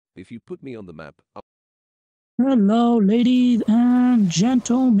If you put me on the map, Hello, ladies and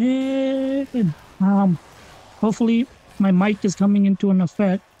gentlemen. Hopefully my mic is coming into an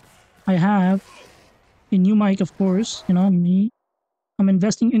effect. I have a new mic, of course. You know me. I'm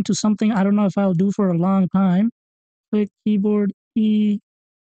investing into something I don't know if I'll do for a long time. Click keyboard E.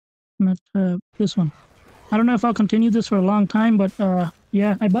 Not this one. I don't know if I'll continue this for a long time, but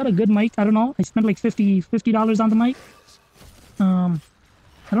yeah, I bought a good mic. I don't know. I spent like $50 on the mic.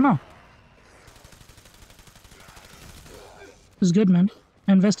 I don't know. It's good, man.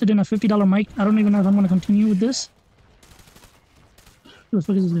 I invested in a $50 mic. I don't even know if I'm gonna continue with this. What the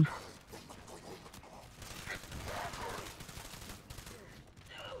fuck is this?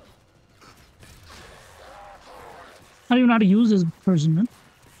 I don't even know how to use this person, man.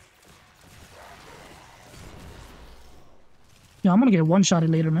 Yeah, I'm gonna get one-shotted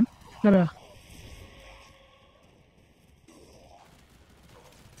later, man. Gotta...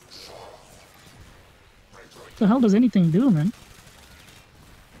 What the hell does anything do, man?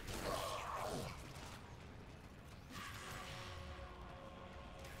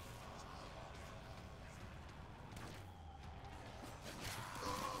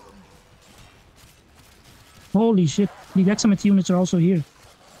 Holy shit. The XMX units are also here.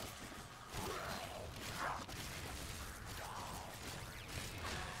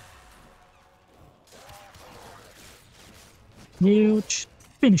 Huge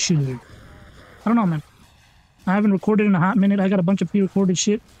finisher. I don't know, man. I haven't recorded in a hot minute. I got a bunch of pre-recorded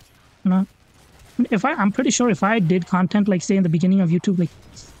shit. You know? I'm pretty sure if I did content, like, say, in the beginning of YouTube, like,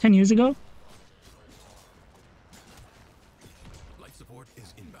 10 years ago. life support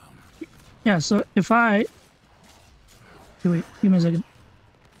is inbound. Yeah, so if I... Wait, give me a second.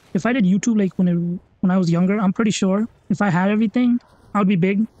 If I did YouTube, like, when I was younger, I'm pretty sure if I had everything, I would be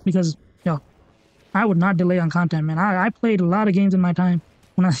big because, yo, I would not delay on content, man. I played a lot of games in my time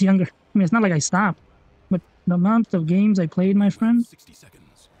when I was younger. I mean, it's not like I stopped, but the amount of games I played, my friend, 60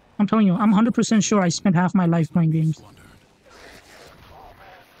 seconds. I'm telling you, I'm 100% sure I spent half my life playing games. Squandered.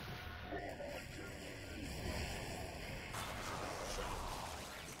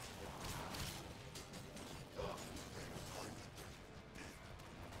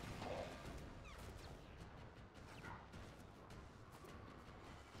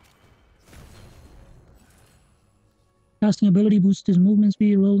 Casting ability boosts his movement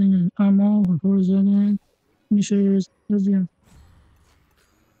speed, rolling and armor, horizontal, finishers, yeah.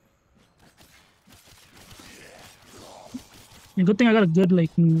 Yeah, good thing I got a good,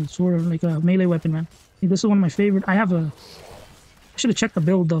 like, sword, like a melee weapon, man. Like, this is one of my favorite. I should have checked the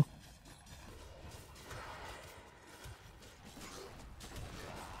build, though.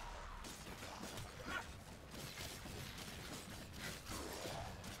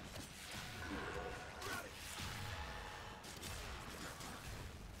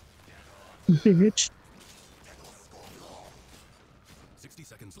 Bitch. 60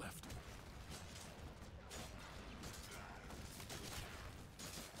 seconds left.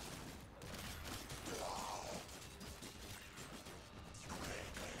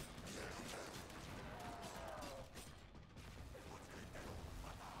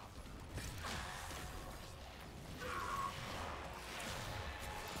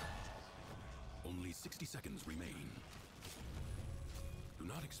 Only 60 seconds remain. Do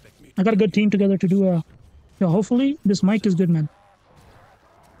not expect me. I got a good team together to do a... Yeah, hopefully this mic is good, man.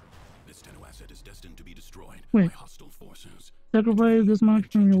 This Tenno asset is destined to be destroyed Wait. by hostile forces. Sacrifice this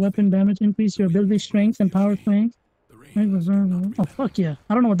much from your weapon damage, increase your ability strength and power strength. The rains do not Oh, fuck yeah.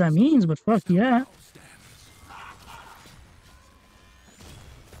 I don't know what that means, but fuck yeah. stands.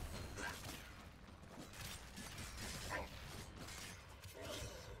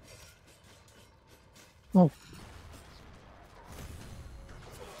 Oh.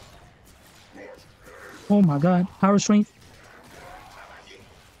 Oh my god. Power strength.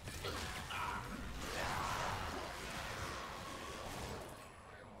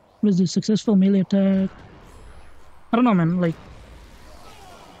 What is this? Successful melee attack. I don't know, man. Like...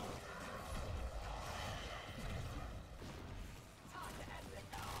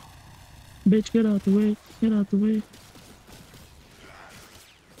 Bitch, get out the way. Get out the way.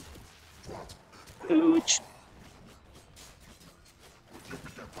 Bitch.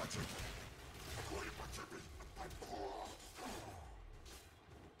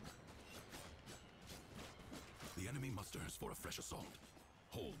 The enemy musters for a fresh assault.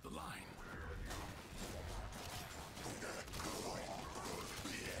 Hold the line.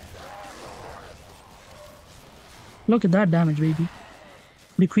 Look at that damage, baby.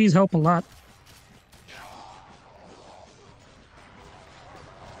 Decrees help a lot.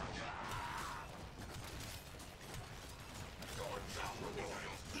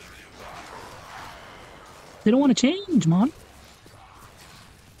 They don't want to change, man.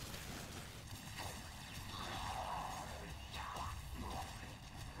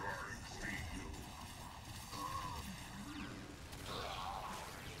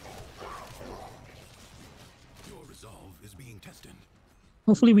 Your resolve is being tested.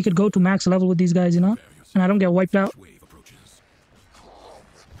 Hopefully we could go to max level with these guys, you know? And I don't get wiped out. Wave approaches.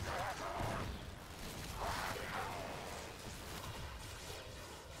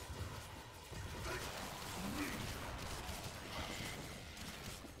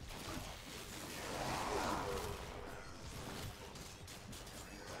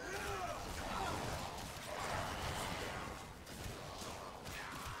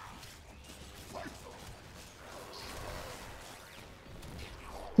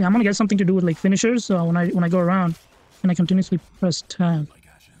 Yeah, I'm gonna get something to do with like finishers when I go around and I continuously press tab. Like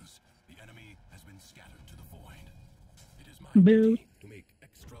ashes, the enemy has been scattered to the void. It is my Build, duty to make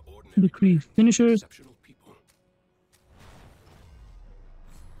extraordinary decree finishers. exceptional people.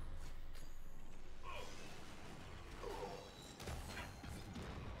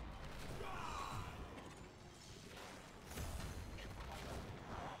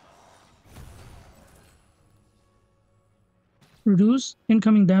 Reduce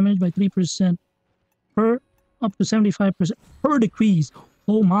incoming damage by 3% per up to 75% per decrease.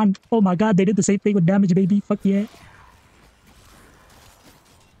 Oh man, oh my god, they did the same thing with damage, baby. Fuck yeah.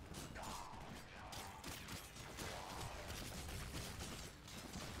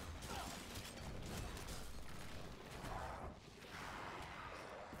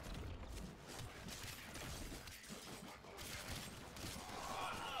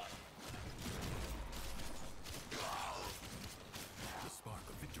 The spark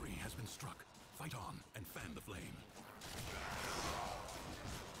of victory has been struck. Fight on and fan the flame.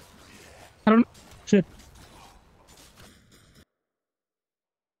 I don't shit.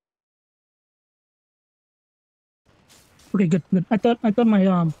 Okay, good, good. I thought my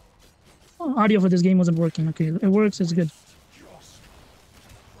audio for this game wasn't working. Okay, it works, it's good.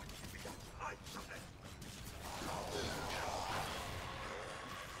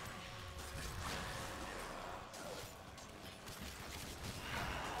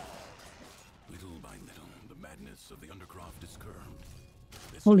 Little by little, the madness of the undercroft is curbed.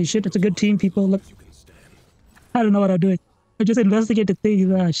 This Holy shit, it's a good team, people. Look, you can stand. I don't know what I'm doing. I just investigated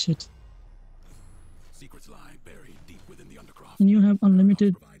things. Ah, shit. Secrets lie buried deep within the undercroft. And you have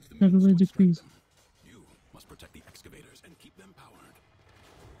unlimited Provides the means to level extract decrease. them. You must protect the excavators and keep them powered.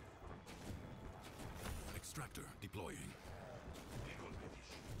 Extractor deploying.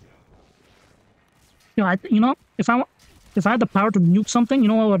 You know, if I had the power to nuke something, you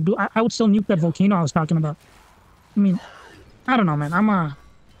know what I would do? I would still nuke that volcano I was talking about. I mean, I don't know, man.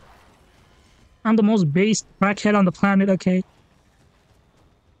 I'm the most based crackhead on the planet. Okay.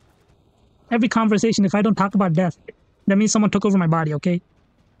 Every conversation, if I don't talk about death, that means someone took over my body. Okay.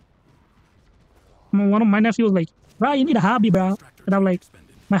 I mean, one of my nephews was like, "Bro, you need a hobby, bro." And I'm like,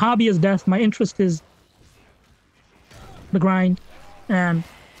 "My hobby is death. My interest is the grind." And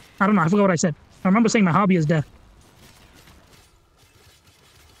I don't know. I forgot what I said. I remember saying my hobby is death.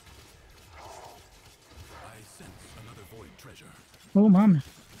 I sense another void treasure. Oh, mom.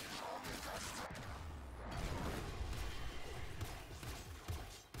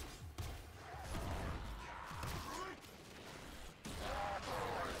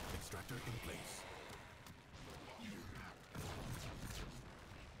 Extractor in place.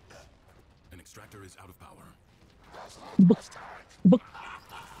 An extractor is out of power. Book. Book.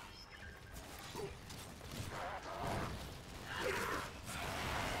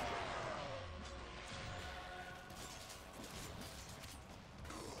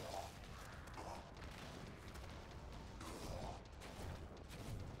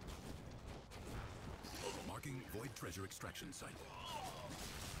 Marking void treasure extraction site.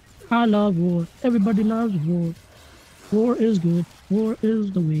 I love war. Everybody loves war. War is good. War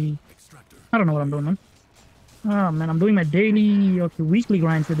is the way. Extractor. I don't know what I'm doing, man. Oh, man, I'm doing my daily or weekly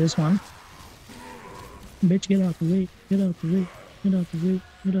grind for this one. Bitch, get out the way. Get out the way. Get out the way.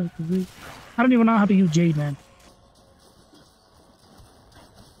 Get out the way. I don't even know how to use Jade, man.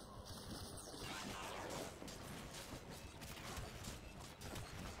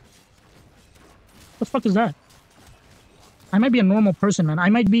 What the fuck is that? I might be a normal person, man. I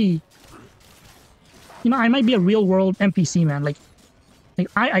might be... You know, I might be a real-world NPC, man. Like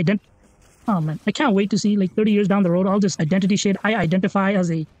Oh, man. I can't wait to see, like, 30 years down the road, all this identity shit. I identify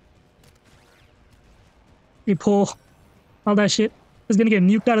as a pole. All that shit is gonna get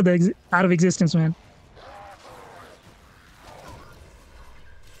nuked out of existence, man.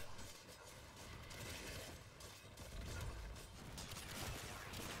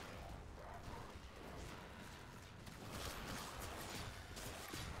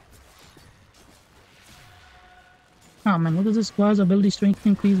 Oh man, look at this squad's ability strength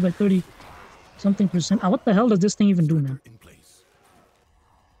increased by 30 something percent. What the hell does this thing even do, man? In place.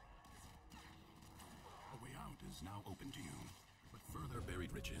 A way out is now open to you, but further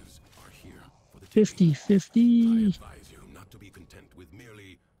buried riches are here for the taking. 50-50. I advise you not to be content with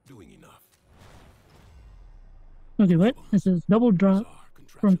merely doing enough. Okay, what? This is double drop Bizarre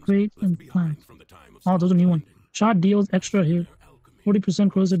from contraptions crates left and behind plants. from the time of Oh, those are small new one. grinding. Shot deals extra hit, Their alchemy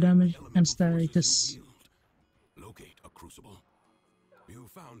 40% closer transmute damage, the and elemental forces you status. wield. Locate a crucible. You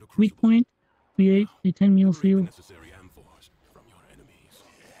found a Weak crucible. point, create a 10 meal Liberate the field. necessary amphors from your enemies.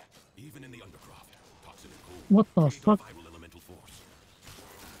 Even in the undercroft, toxin and cold What the create a fuck? viral elemental force.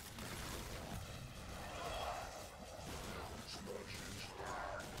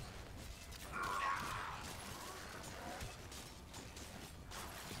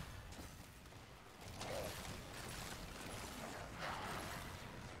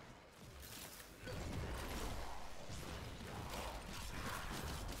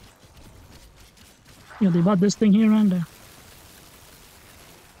 Yeah, they bought this thing here and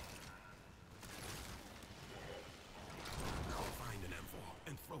Find an amphor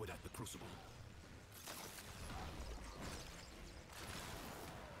and throw it at the crucible.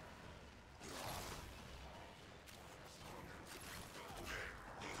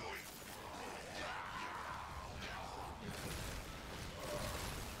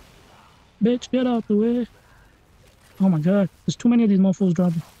 bitch, get out the way. Oh my god, there's too many of these mofos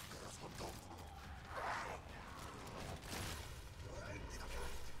dropping.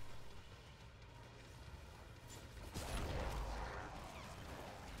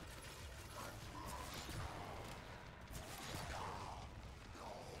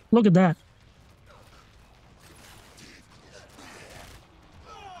 Look at that.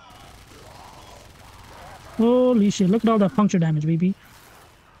 Holy shit, look at all that puncture damage, baby.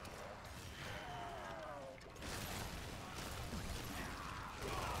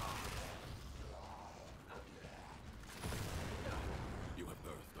 You have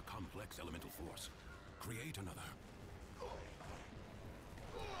birthed a complex elemental force. Create another.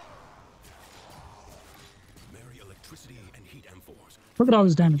 Marry electricity and heat amphors. Look at all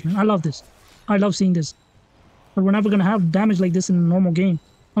this damage, man. I love this. I love seeing this. But we're never gonna have damage like this in a normal game.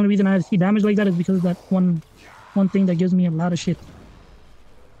 Only reason I see damage like that is because of that one thing that gives me a lot of shit.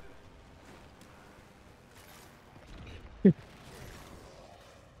 Shit.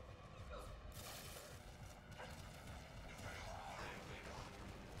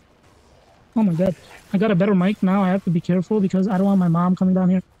 Oh my god. I got a better mic now. I have to be careful because I don't want my mom coming down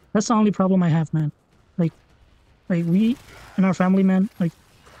here. That's the only problem I have, man. Like we in our family, man, like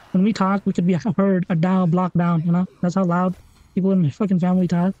when we talk, we could be heard a block down, you know? That's how loud people in my fucking family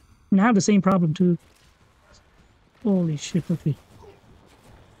talk. And I have the same problem too. Holy shit, okay.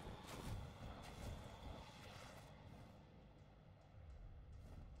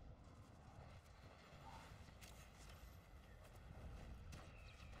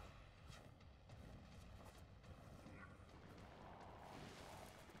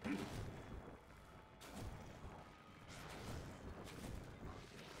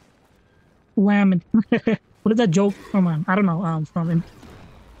 Wham. What is that joke from? I don't know. From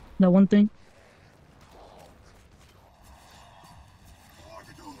that one thing.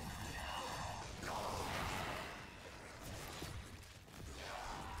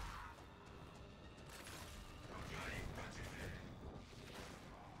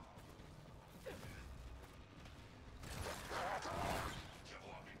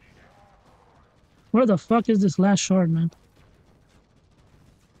 Where the fuck is this last shard, man?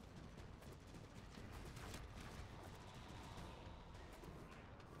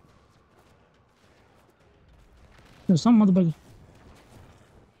 There's some motherfucker.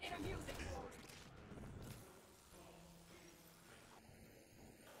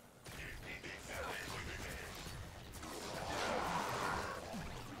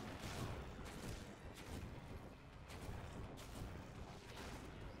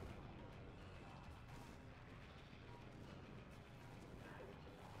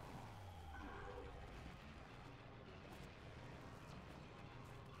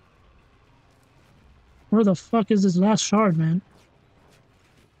 Where the fuck is this last shard, man?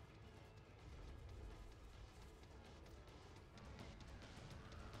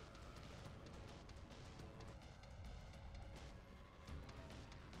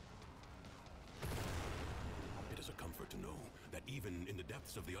 It is a comfort to know that even in the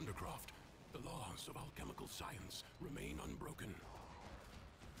depths of the undercroft, the laws of alchemical science remain unbroken.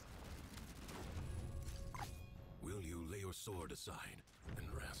 Will you lay your sword aside and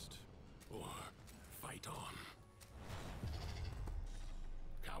rest, or fight on?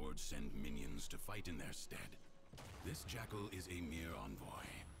 Cowards send minions to fight in their stead. This jackal is a mere envoy.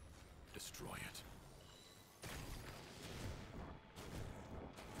 Destroy it.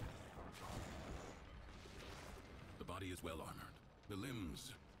 The body is well armored. The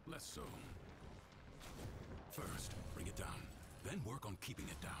limbs, less so. First, bring it down. Then work on keeping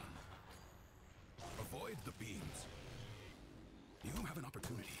it down. Avoid the beams. You have an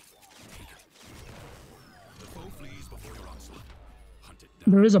opportunity. Take it. The foe flees before your onslaught. Hunt it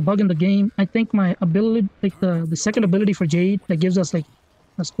down. There is a bug in the game. I think my ability, like the second ability for Jade, that gives us like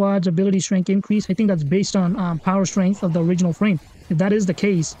a squad's ability strength increase. I think that's based on power strength of the original frame. If that is the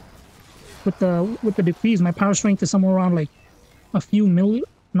case, with the decrease, my power strength is somewhere around like a few million,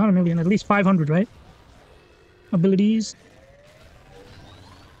 not a million, at least 500, right? Abilities.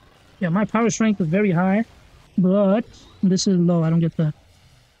 Yeah, my power strength is very high, but this is low. I don't get that.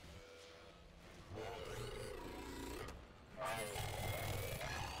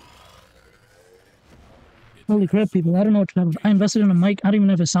 Holy crap, people. I don't know what to have. I invested in a mic. I don't even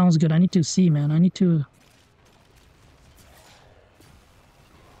know if it sounds good. I need to see, man. I need to...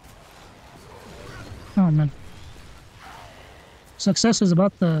 Oh, man. Success is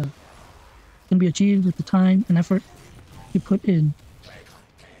about the... can be achieved with the time and effort you put in.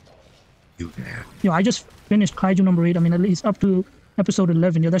 Yo, I just finished Kaiju number 8. I mean, at least up to episode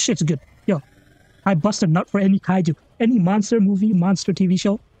 11. Yo, that shit's good. Yo, I bust a nut for any Kaiju. Any monster movie, monster TV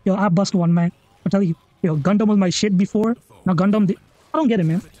show. Yo, I bust one, man. I'll tell you. Yo, Gundam was my shit before. Now Gundam... I don't get it,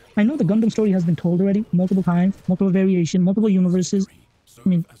 man. I know the Gundam story has been told already. Multiple times. Multiple variations. Multiple universes. I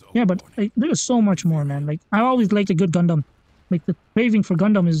mean, yeah, but there's so much more, man. Like, I always liked a good Gundam. Like, the craving for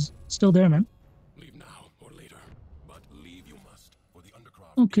Gundam is still there, man. Leave now or later, but leave you must, for the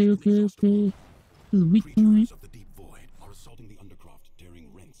undercroft Okay. The weak point. creatures of the deep void are assaulting the undercroft, tearing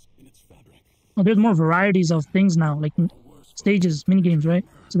rents in its fabric. Oh, there's more varieties of things now, like stages, minigames, right?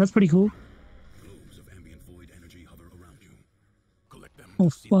 So that's pretty cool. Globes of ambient void energy hover around you. Collect them. Oh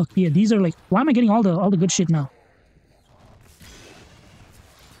fuck yeah, these are like, why am I getting all the good shit now?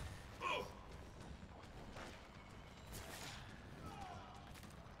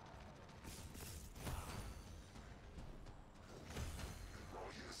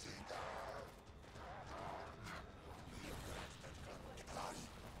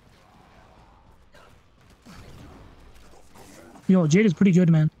 Yo, Jade is pretty good,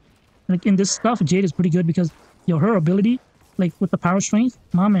 man. Like, in this stuff, Jade is pretty good because, yo, her ability, like, with the power strength,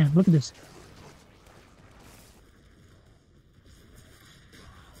 my man, look at this.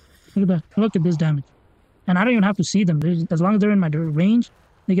 Look at that. Look at this damage. And I don't even have to see them. As long as they're in my range,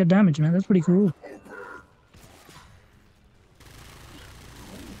 they get damage, man. That's pretty cool.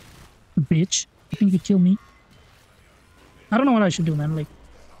 Bitch. You think you could kill me? I don't know what I should do, man. Like,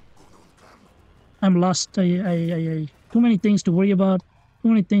 I'm lost. Too many things to worry about. Too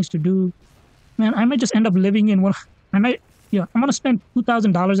many things to do. Man, I might just end up living in one. I'm gonna spend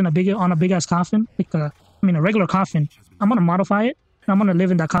 $2,000 on a big ass coffin, like a regular coffin. I'm gonna modify it, and I'm gonna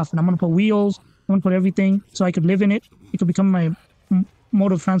live in that coffin. I'm gonna put wheels. I'm gonna put everything so I could live in it. It could become my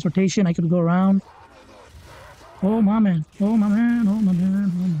mode of transportation. I could go around. Oh my man! Oh my man! Oh my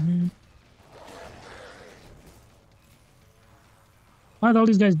man! Oh my man! Why are all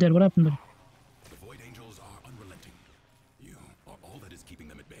these guys dead? What happened to them? The void angels are unrelenting. You are all that is keeping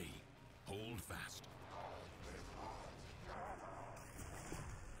them at bay. Hold fast.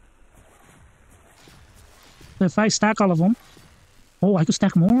 So if I stack all of them, oh, I could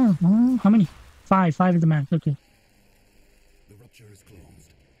stack more. Oh, how many? 5. 5 is the max. Okay. The rupture is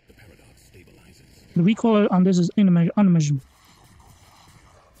closed. The paradox stabilizes. The recoil on this is unimaginable.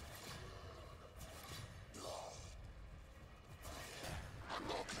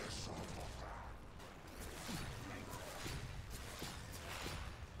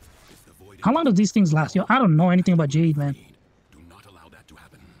 How long does these things last? Yo, I don't know anything about Jade, man. Do not allow that to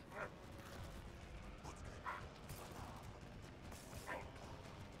happen.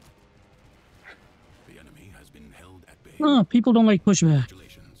 The enemy has been held at bay. Oh, people don't like pushback.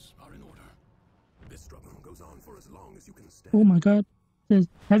 Congratulations are in order. This struggle goes on for as long as you can stand. Oh my god. There's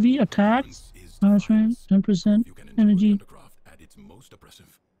heavy attacks. Power strength, 10% You can endure the energy. undercroft at its most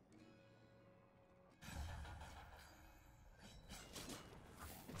oppressive.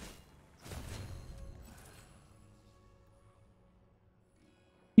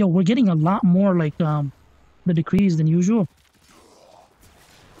 Yo, we're getting a lot more like the decrees than usual.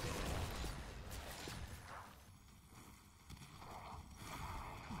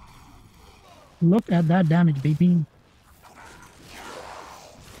 Look at that damage, baby.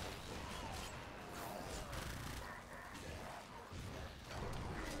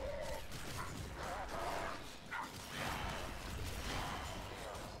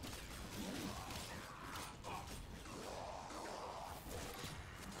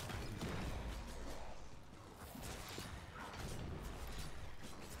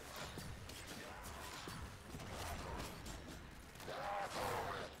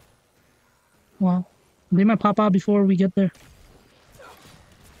 Wow. They might pop out before we get there.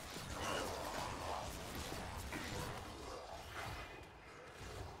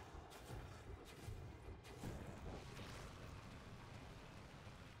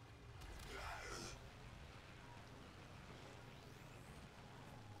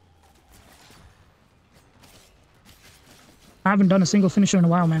 I haven't done a single finisher in a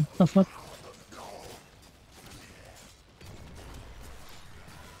while, man. The fuck?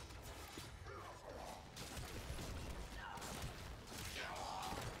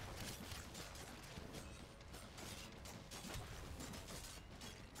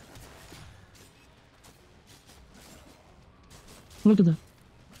 Look at that.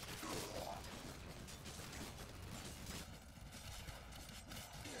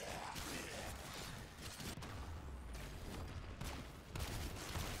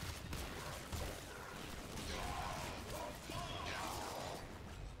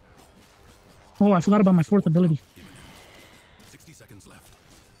 Oh, I forgot about my fourth ability. 60 seconds left.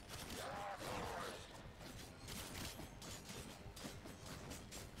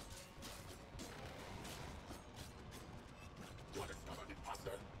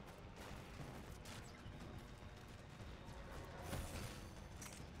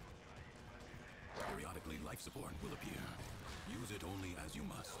 Periodically, life support will appear. Use it only as you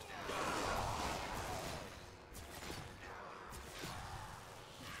must.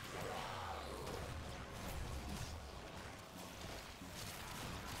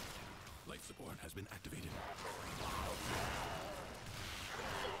 Life support has been activated.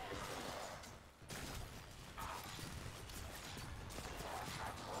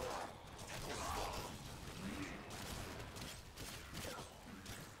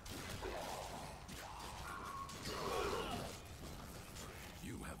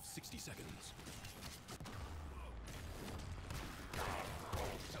 You have 60 seconds.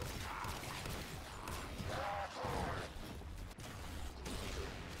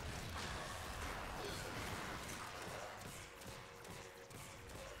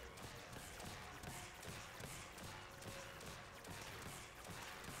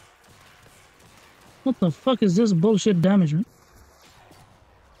 What the fuck is this bullshit damage, man?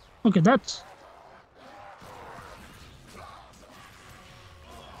 Okay, that's...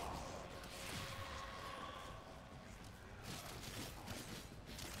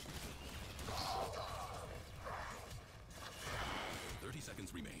 30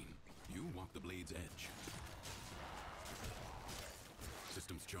 seconds remain. You walk the blade's edge.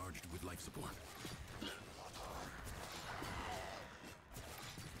 Systems charged with life support.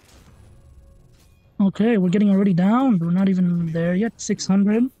 Okay, we're getting already down. We're not even there yet.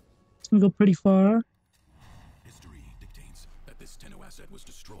 600. It's gonna go pretty far. History dictates that this Tenno asset was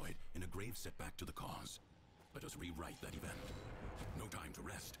destroyed in a grave setback to the cause. Let us rewrite that event. No time to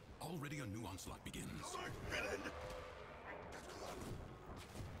rest. Already a new onslaught begins.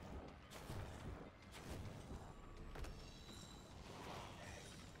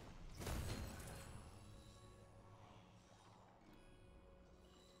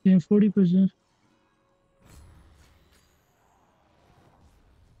 Yeah, 40%.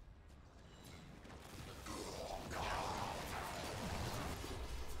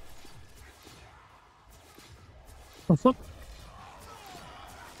 The fuck?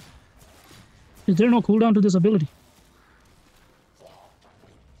 Is there no cooldown to this ability?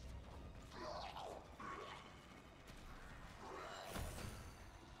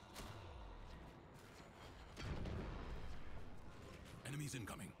 Enemies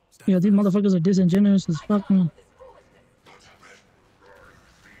incoming. Stand Yeah, these fast. motherfuckers are disingenuous as fuck, man.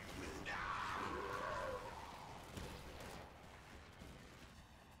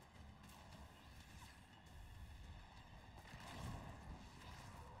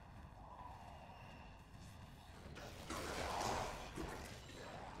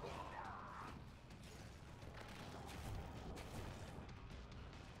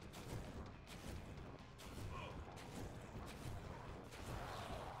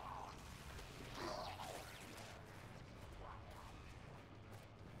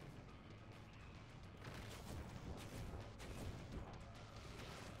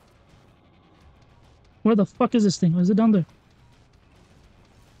 Where the fuck is this thing? Is it down there?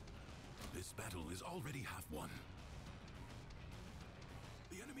 This battle is already half won.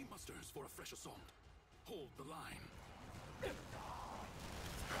 The enemy musters for a fresh assault. Hold the line.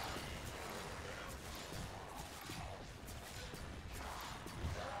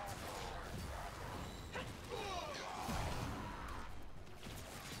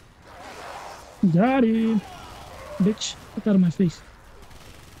 Got him. Bitch, get out of my face.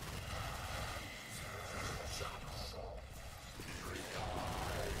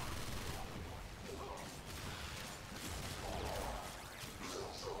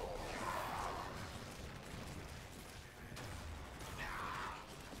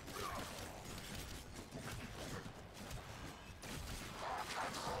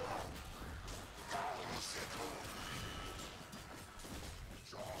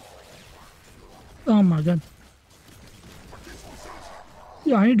 Oh my god.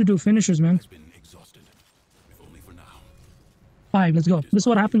 Yeah, I need to do finishers, man. Has been exhausted, if only for now. 5, let's go. This is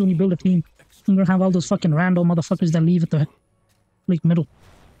what happens when you build a team. You're gonna have all those fucking random motherfuckers that leave at the like middle.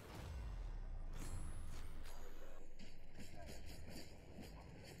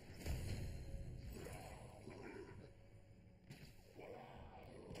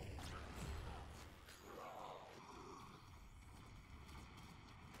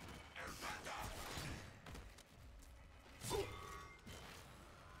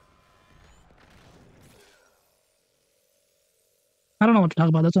 I don't know what to talk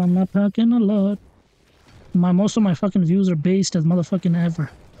about. That's why I'm not talking a lot. Most of my fucking views are based as motherfucking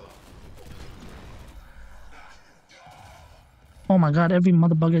ever. Oh my god, every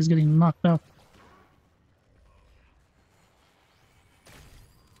motherfucker is getting knocked out.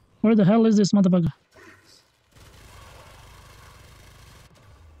 Where the hell is this motherfucker?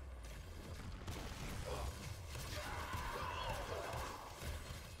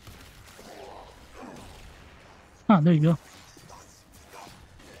 Ah, there you go.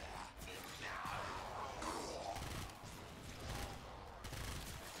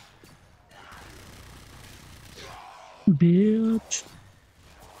 Bitch.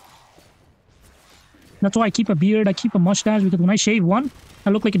 That's why I keep a beard, I keep a mustache, because when I shave one, I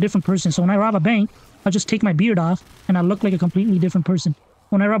look like a different person. So when I rob a bank, I'll just take my beard off, and I look like a completely different person.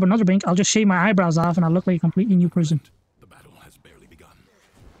 When I rob another bank, I'll just shave my eyebrows off, and I look like a completely new person. The battle has barely begun.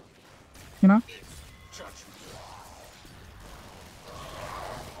 You know?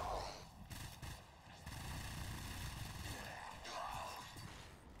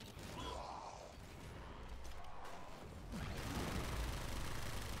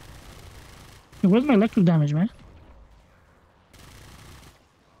 Hey, where's my electric damage, man?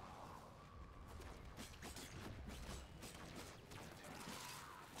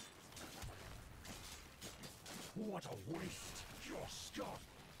 What a waste! Your stuff!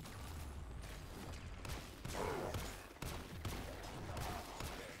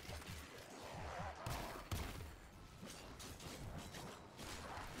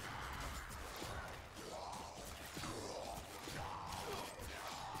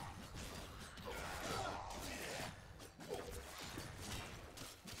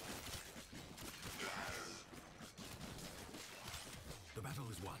 The battle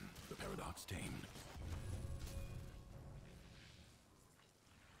is won. The paradox tamed.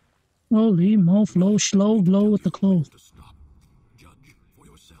 Holy mo, flow, slow, glow with the clothes. To stop. Judge for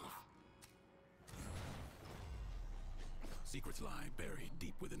yourself. Secrets lie buried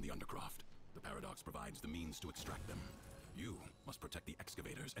deep within the undercroft. The paradox provides the means to extract them. You must protect the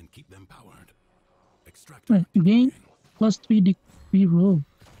excavators and keep them powered. Extractor. Wait, gain plus 3 degree roll.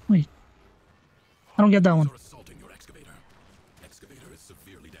 Wait. I don't get that one. You're assaulting your excavator. Excavator is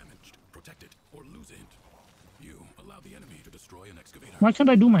severely damaged. Protect it or lose it. You allow the enemy to destroy an excavator. Why can't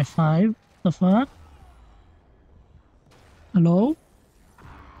I do my 5? The fuck? Hello?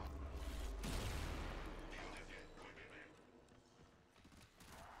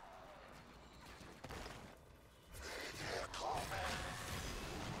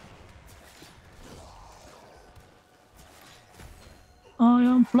 I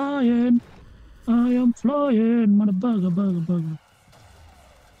am flying. I am flying. Motherfucker, bugger.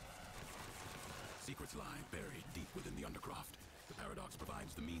 Secrets lie buried deep within the undercroft. The paradox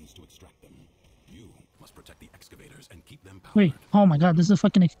provides the means to extract them. You must protect the excavators and keep them powered. Wait, oh my god, this is a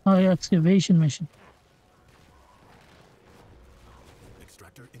fucking excavation mission.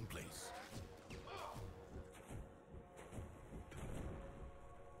 Extractor in place.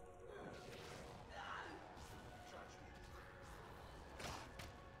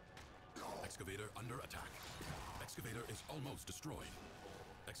 Excavator under attack. Excavator is almost destroyed.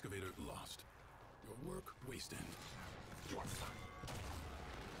 Excavator lost. Your work wasted.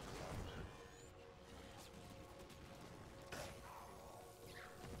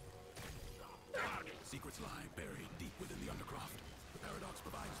 Secrets lie buried deep within the undercroft. The paradox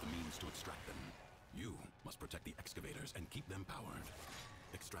provides the means to extract them. You must protect the excavators and keep them powered.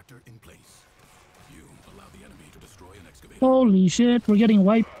 Extractor in place. You allow the enemy to destroy an excavator. Holy shit, we're getting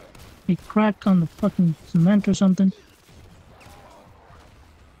wiped. A crack on the fucking cement or something.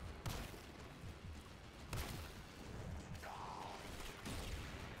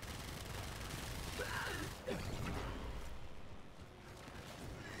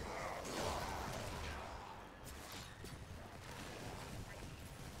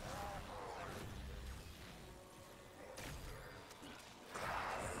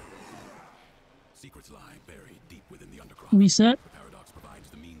 Secrets lie buried deep within the undercroft. Reset. The paradox provides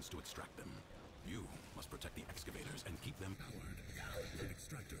the means to extract them. You must protect the excavators and keep them powered.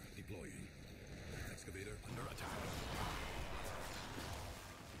 Extractor deploying. Excavator under attack.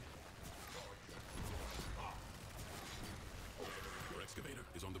 Your excavator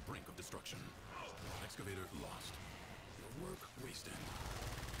is on the brink of destruction. Excavator lost. Your work wasted.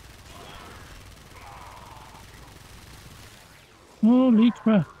 Holy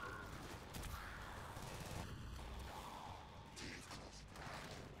crap.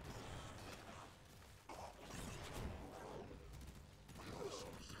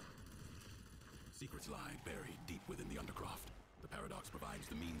 Secrets lie buried deep within the undercroft. The paradox provides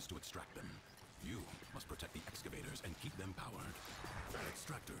the means to extract them. You must protect the excavators and keep them powered.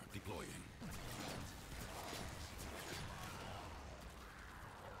 Extractor deploying.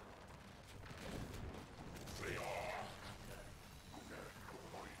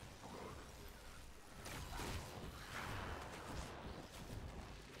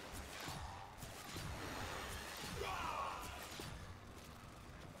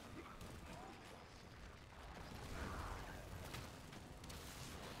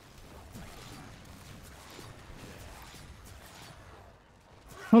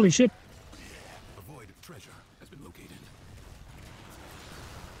 Holy shit. A void treasure has been located.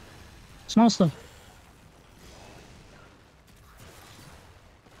 Small stuff.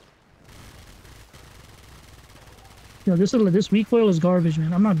 Yo, this recoil is garbage,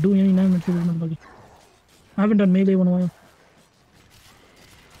 man. I'm not doing any damage to this motherfucker. I haven't done melee in a while.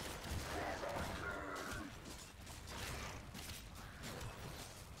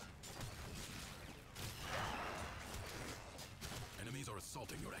 Enemies are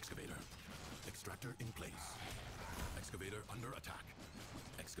assaulting your excavator. Extractor in place. Excavator under attack.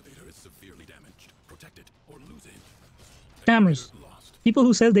 Excavator is severely damaged. Protect it or lose it. Scammers. Lost. People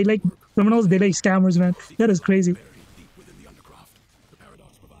who say they like criminals, they like scammers, man. That is crazy. Buried deep within the undercroft. The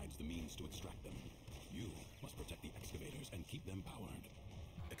paradox provides the means to extract them. You must protect the excavators and keep them powered.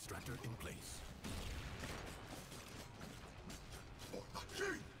 Extractor in place.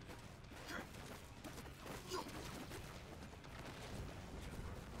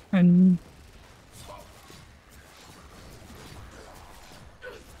 And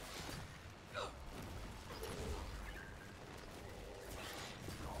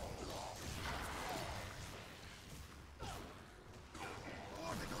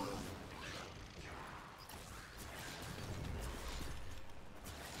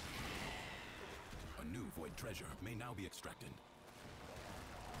A new void treasure may now be extracted.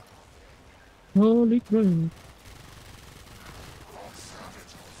 holy crap.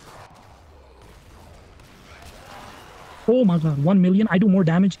 Oh my god, 1 million? I do more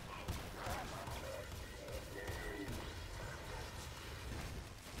damage.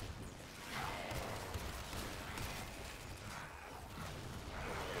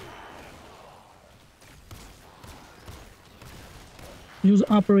 Use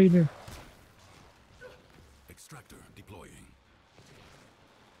operator. Extractor deploying.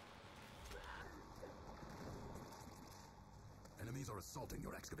 Enemies are assaulting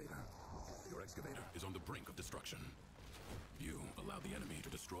your excavator. Your excavator is on the brink of destruction. You allow the enemy to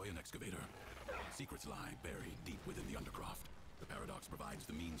destroy an excavator. Secrets lie buried deep within the undercroft. The paradox provides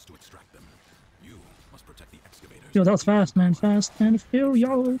the means to extract them. You must protect the excavators. Yo, that was fast, man. Fast and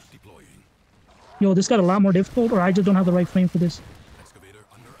furious. Deploying. Yo, this got a lot more difficult, or I just don't have the right frame for this. Excavator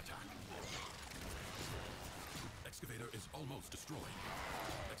under attack. Excavator is almost destroyed.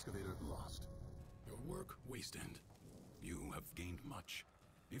 Excavator lost. Your work wasted. You have gained much.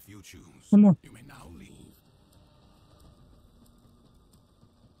 If you choose, One more. you may now leave.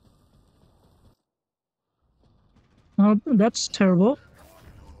 That's terrible.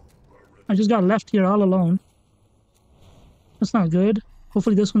 I just got left here all alone. That's not good.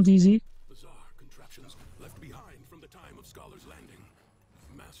 Hopefully this one's easy. Bizarre contraptions left behind from the time of Scholar's Landing.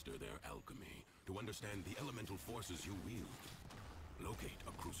 Master their alchemy to understand the elemental forces you wield. Locate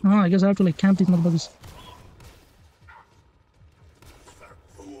a crucible. Oh, I guess I have to like camp these motherfuckers.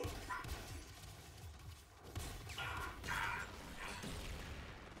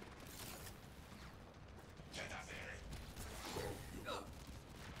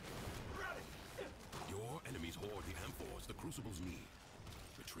 Your enemies hoard the amphors the crucibles need.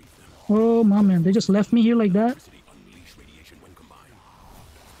 Retrieve them. Oh my man, they just left me here like that. Electricity unleash radiation when combined.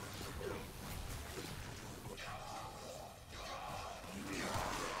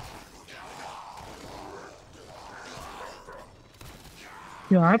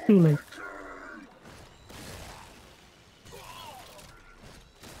 Yo, I have to like.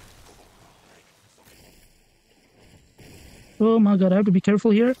 Oh my god, I have to be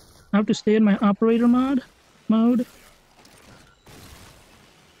careful here. I have to stay in my operator mode.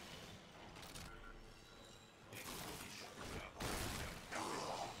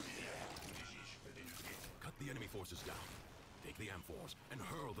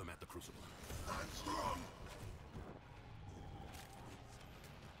 hurl them at the crucible.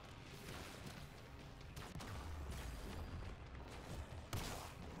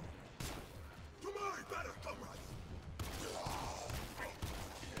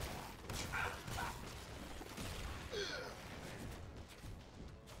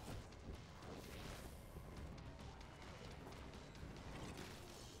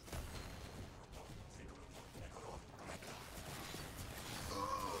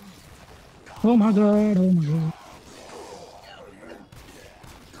 Oh my god, oh my god.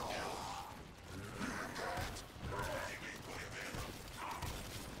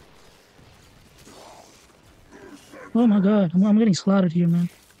 Oh my god, I'm getting slaughtered here, man.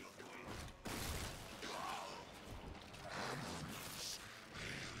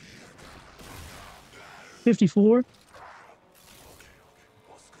 $54.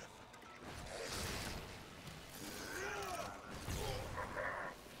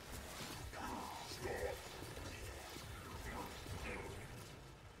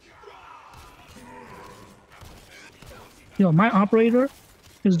 Yo, my operator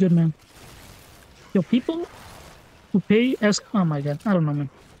is good, man. Yo, people who pay oh my god, I don't know, man.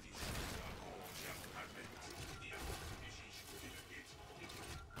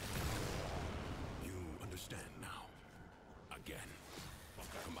 You understand now. Again.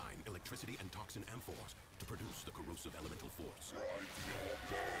 Combine electricity and toxin amphors to produce the corrosive elemental force.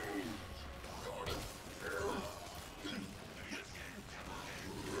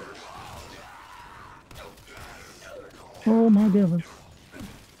 Oh my god.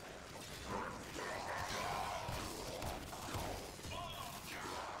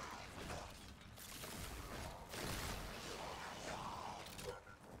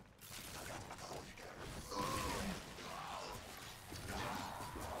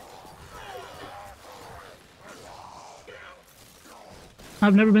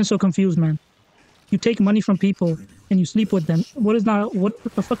 I've never been so confused, man. You take money from people and you sleep with them. What is that? What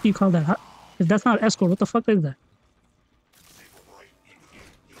the fuck do you call that? If that's not escort, what the fuck is that?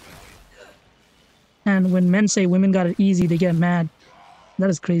 And when men say women got it easy, they get mad.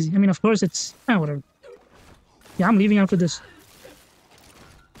 That is crazy. I mean, of course it's... whatever. Yeah, I'm leaving after this.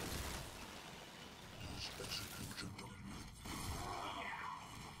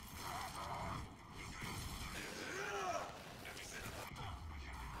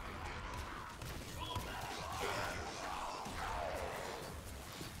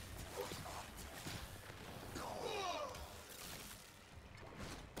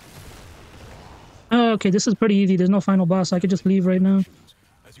 Okay, this is pretty easy. There's no final boss. I could just leave right now.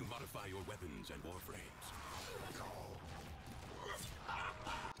 As you modify your weapons and warframes.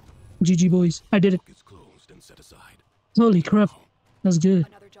 GG, boys. I did it. It's closed and set aside. Holy crap. That's good.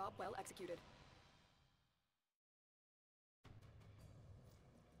 Another job well executed.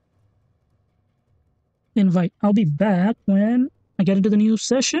 Invite. I'll be back when I get into the new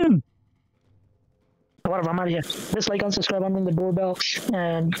session. Whatever, I'm out of here. Dislike, unsubscribe, unring the doorbell,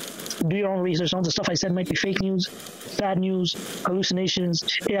 and do your own research. Some of the stuff I said might be fake news, sad news, hallucinations,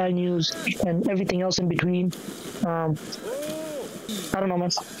 AI news, and everything else in between. I don't know, man.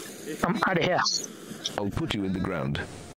 I'm out of here. I'll put you in the ground.